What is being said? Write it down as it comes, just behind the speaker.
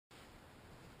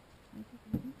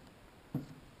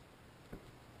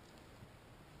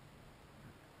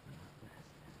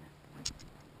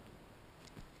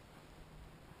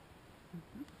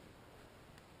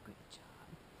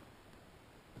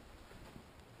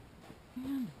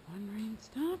And one Wryn,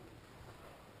 stop.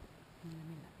 And let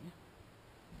me let you.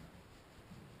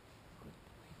 Good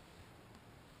boy.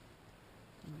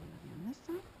 And let me on this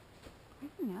side. I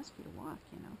didn't ask you to walk,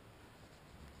 you know.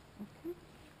 Okay.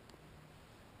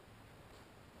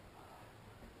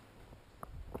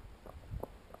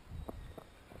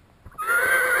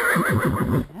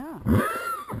 Yeah.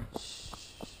 Shh.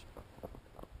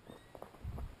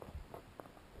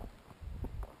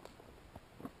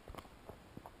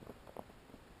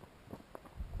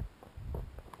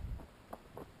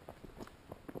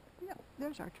 Yep,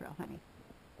 there's our trail, honey.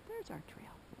 There's our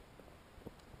trail.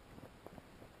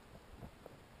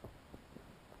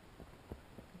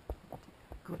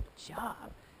 Good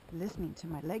job. Listening to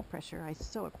my leg pressure, I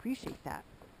so appreciate that.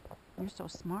 You're so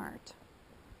smart.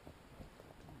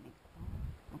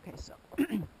 Okay, so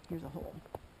here's a hole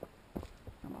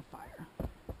from a fire.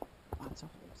 Lots of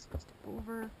holes. Step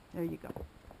over. There you go.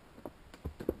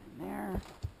 In there.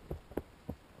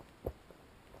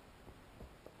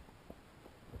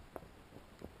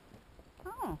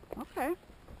 Oh, okay.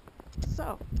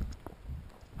 So,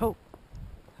 ho,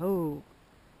 ho.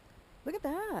 Look at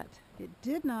that. It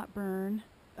did not burn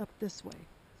up this way.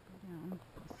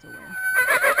 Let's go down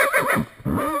this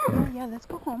way. Yeah, let's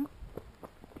go home.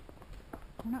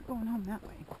 We're not going home that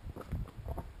way.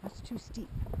 That's too steep.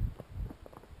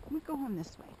 We go home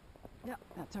this way. Yep,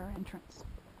 that's our entrance.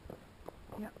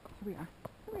 Yep, here we are.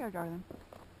 Here we are, darling.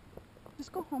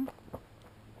 Just go home.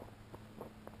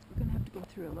 We're going to have to go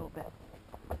through a little bit.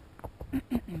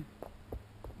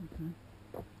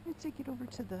 Let's take it over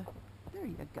to the... There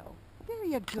you go. There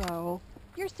you go.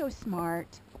 You're so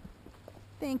smart.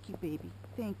 Thank you, baby.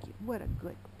 Thank you. What a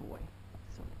good boy.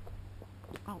 So,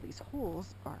 all these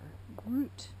holes are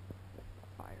root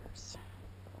fires.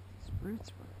 These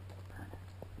roots were burning.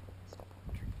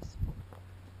 Poor trees.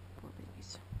 Poor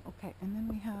babies. Okay, and then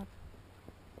we have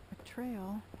a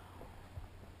trail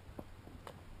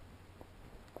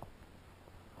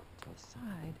to the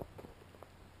side.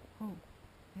 Oh,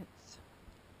 it's...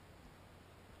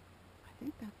 I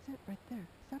think that's it right there.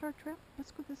 Is that our trail?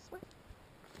 Let's go this way.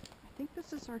 I think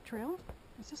this is our trail.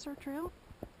 Is this our trail?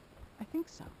 I think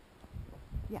so.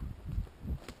 Yeah.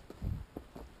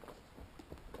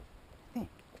 I think.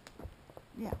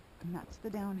 Yeah, and that's the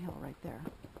downhill right there.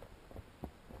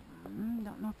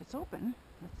 Don't know if it's open.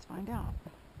 Let's find out.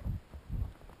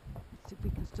 Let's see if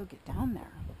we can still get down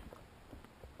there.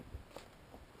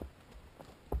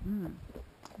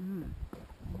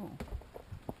 Oh.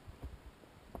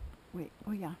 Wait,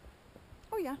 oh yeah.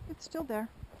 Oh yeah, it's still there.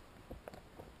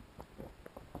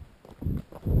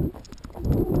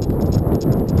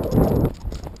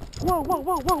 Whoa, whoa,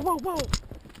 whoa, whoa, whoa, whoa!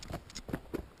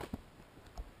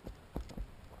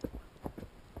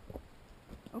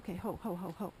 Okay, ho, ho,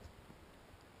 ho, ho.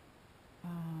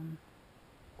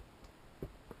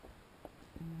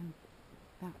 And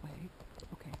that way.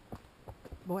 Okay.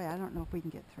 Boy, I don't know if we can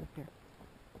get through here.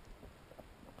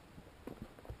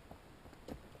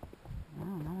 I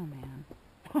don't know, man.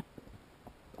 I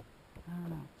don't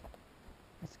know.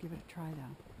 Let's give it a try,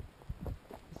 though.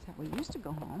 That's how we used to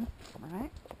go home,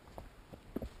 right?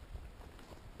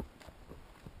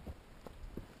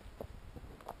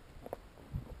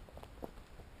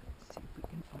 Let's see if we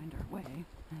can find our way.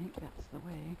 I think that's the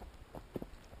way.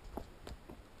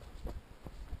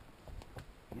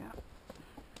 Yeah.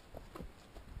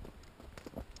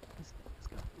 This thing's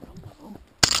got real low.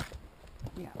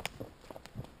 Yeah.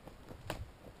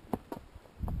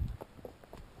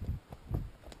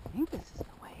 I think this is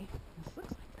the way. This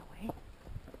looks like the way.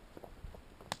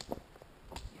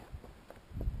 Yeah.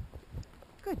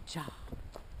 Good job.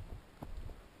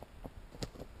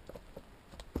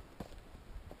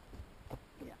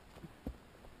 Yeah.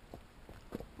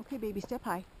 Okay, baby, step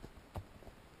high.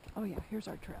 Oh yeah, here's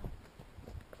our trail.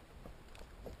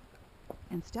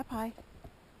 And step high.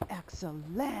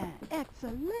 Excellent.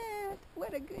 Excellent.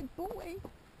 What a good boy.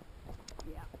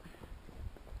 Yeah.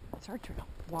 That's our trail.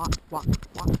 Walk, walk,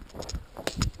 walk.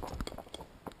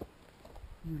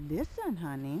 You listen,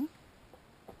 honey.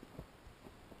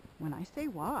 When I say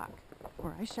walk,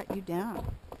 or I shut you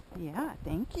down. Yeah,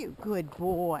 thank you. Good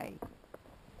boy.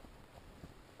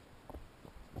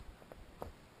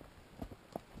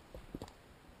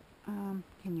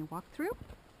 Can you walk through?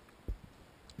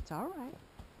 It's all right.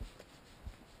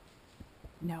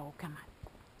 No, come on.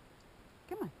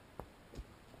 Come on.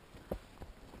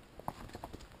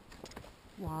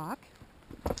 Walk.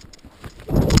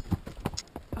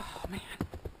 Oh, man.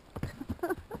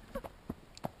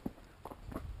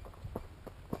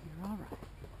 You're all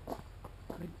right.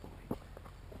 Good boy.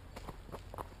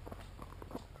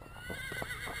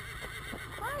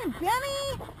 Hi, Benny.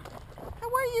 How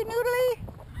are you, Noodly?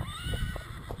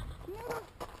 Noodle.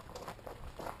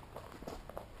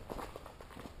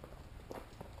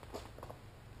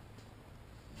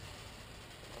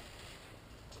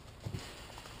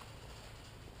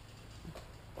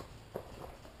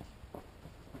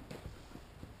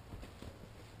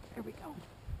 There we go.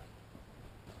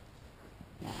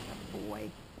 Atta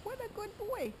boy. What a good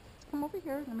boy. Come over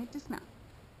here. Let me dismount.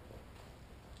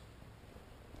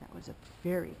 That was a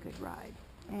very good ride.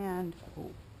 And,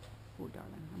 oh,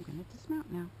 darling, I'm going to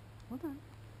dismount now. Hold on.